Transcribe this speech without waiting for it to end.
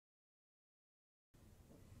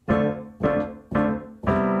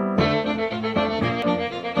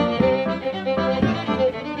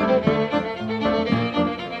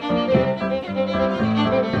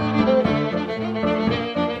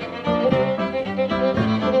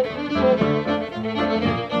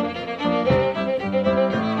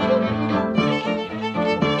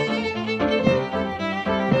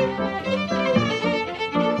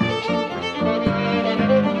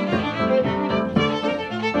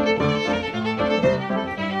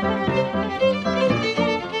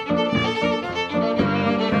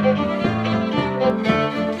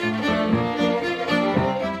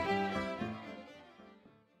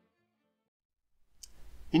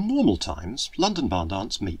times, London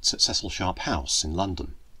Barndance meets at Cecil Sharp House in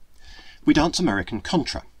London. We dance American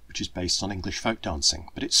contra, which is based on English folk dancing,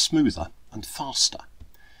 but it's smoother and faster.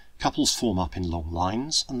 Couples form up in long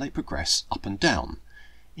lines and they progress up and down,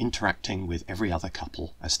 interacting with every other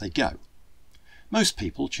couple as they go. Most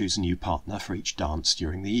people choose a new partner for each dance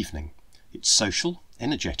during the evening. It's social,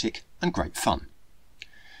 energetic and great fun.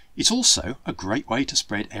 It's also a great way to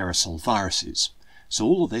spread aerosol viruses, so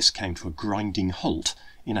all of this came to a grinding halt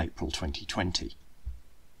in April 2020.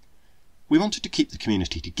 We wanted to keep the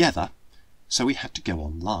community together, so we had to go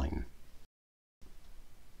online.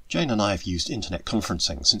 Jane and I have used internet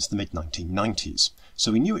conferencing since the mid-1990s,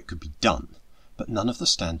 so we knew it could be done, but none of the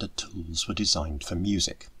standard tools were designed for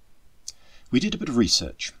music. We did a bit of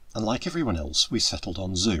research, and like everyone else, we settled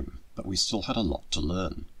on Zoom, but we still had a lot to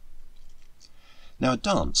learn. Now, a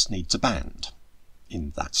dance needs a band.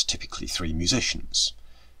 That's typically 3 musicians,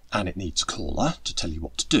 and it needs a caller to tell you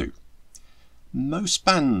what to do. Most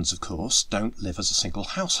bands, of course, don't live as a single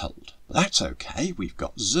household, but that's okay, we've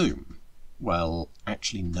got Zoom. Well,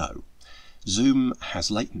 actually no. Zoom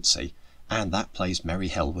has latency, and that plays merry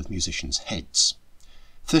hell with musicians' heads.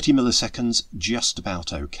 30 milliseconds, just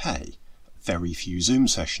about okay. Very few Zoom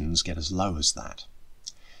sessions get as low as that.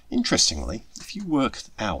 Interestingly, if you work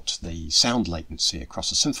out the sound latency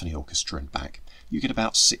across a symphony orchestra and back, you get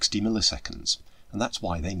about 60 milliseconds, and that's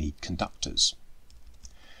why they need conductors.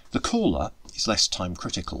 The caller is less time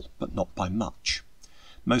critical, but not by much.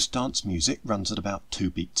 Most dance music runs at about 2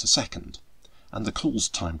 beats a second, and the call's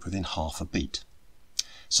timed within half a beat.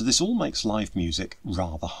 So this all makes live music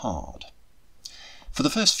rather hard. For the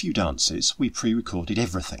first few dances, we pre-recorded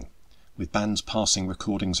everything, with bands passing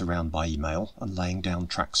recordings around by email and laying down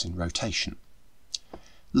tracks in rotation.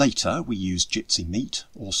 Later we used Jitsi Meet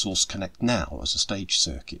or Source Connect Now as a stage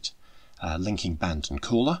circuit, linking band and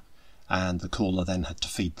caller, and the caller then had to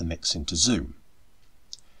feed the mix into Zoom.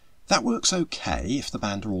 That works okay if the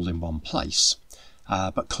band are all in one place,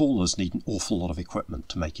 but callers need an awful lot of equipment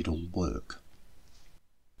to make it all work.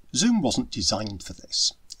 Zoom wasn't designed for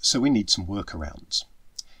this, so we need some workarounds.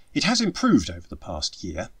 It has improved over the past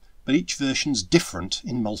year, but each version's different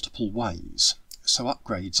in multiple ways, so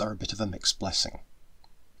upgrades are a bit of a mixed blessing.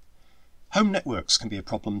 Home networks can be a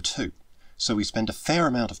problem too, so we spend a fair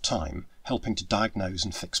amount of time helping to diagnose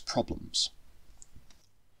and fix problems.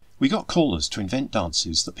 We got callers to invent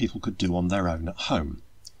dances that people could do on their own at home,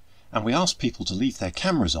 and we asked people to leave their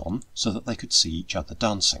cameras on so that they could see each other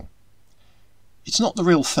dancing. It's not the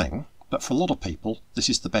real thing, but for a lot of people this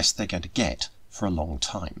is the best they're going to get for a long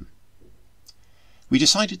time. We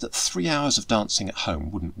decided that 3 hours of dancing at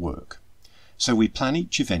home wouldn't work, so we plan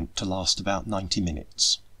each event to last about 90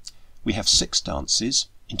 minutes. We have 6 dances,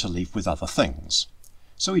 interleaved with other things.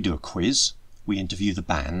 So we do a quiz, we interview the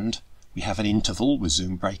band, we have an interval with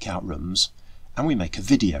Zoom breakout rooms, and we make a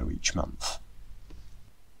video each month.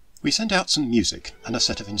 We send out some music and a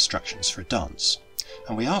set of instructions for a dance,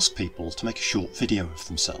 and we ask people to make a short video of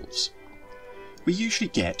themselves. We usually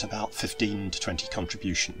get about 15 to 20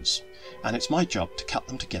 contributions, and it's my job to cut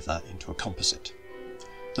them together into a composite.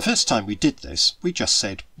 The first time we did this, we just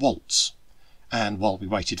said waltz, and while we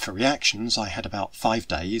waited for reactions, I had about 5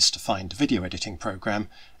 days to find a video editing program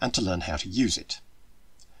and to learn how to use it.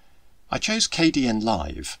 I chose KDN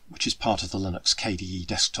Live, which is part of the Linux KDE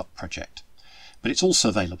desktop project, but it's also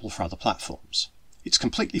available for other platforms. It's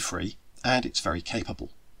completely free, and it's very capable.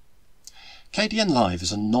 KDN Live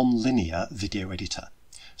is a non-linear video editor,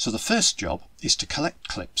 so the first job is to collect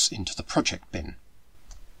clips into the project bin.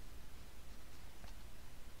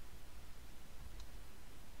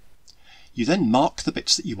 You then mark the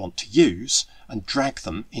bits that you want to use and drag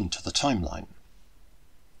them into the timeline.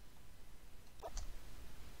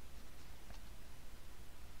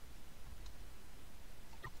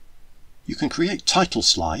 You can create title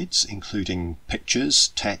slides, including pictures,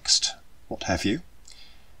 text, what have you,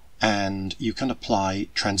 and you can apply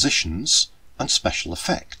transitions and special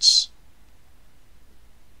effects.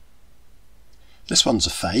 This one's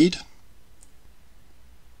a fade,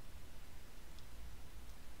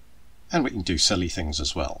 and we can do silly things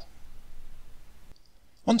as well.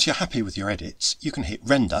 Once you're happy with your edits, you can hit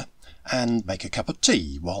render and make a cup of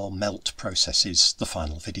tea while Melt processes the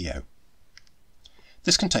final video.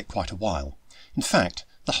 This can take quite a while. In fact,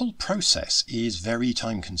 the whole process is very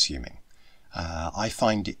time consuming. I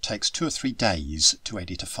find it takes 2 or 3 days to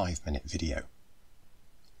edit a 5-minute video.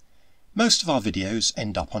 Most of our videos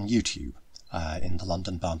end up on YouTube, in the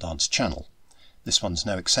London Barndance channel. This one's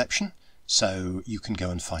no exception, so you can go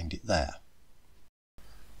and find it there.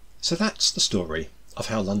 So that's the story of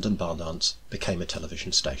how London Barndance became a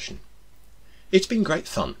television station. It's been great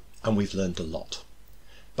fun, and we've learned a lot.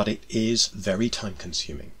 but it is very time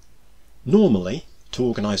consuming. Normally, to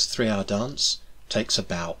organise a 3-hour dance takes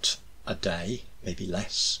about a day, maybe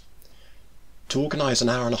less. To organise an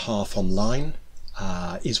hour and a half online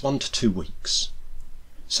is 1 to 2 weeks.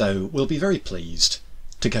 So we'll be very pleased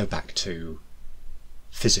to go back to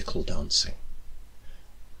physical dancing.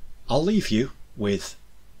 I'll leave you with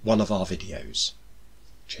one of our videos.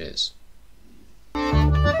 Cheers.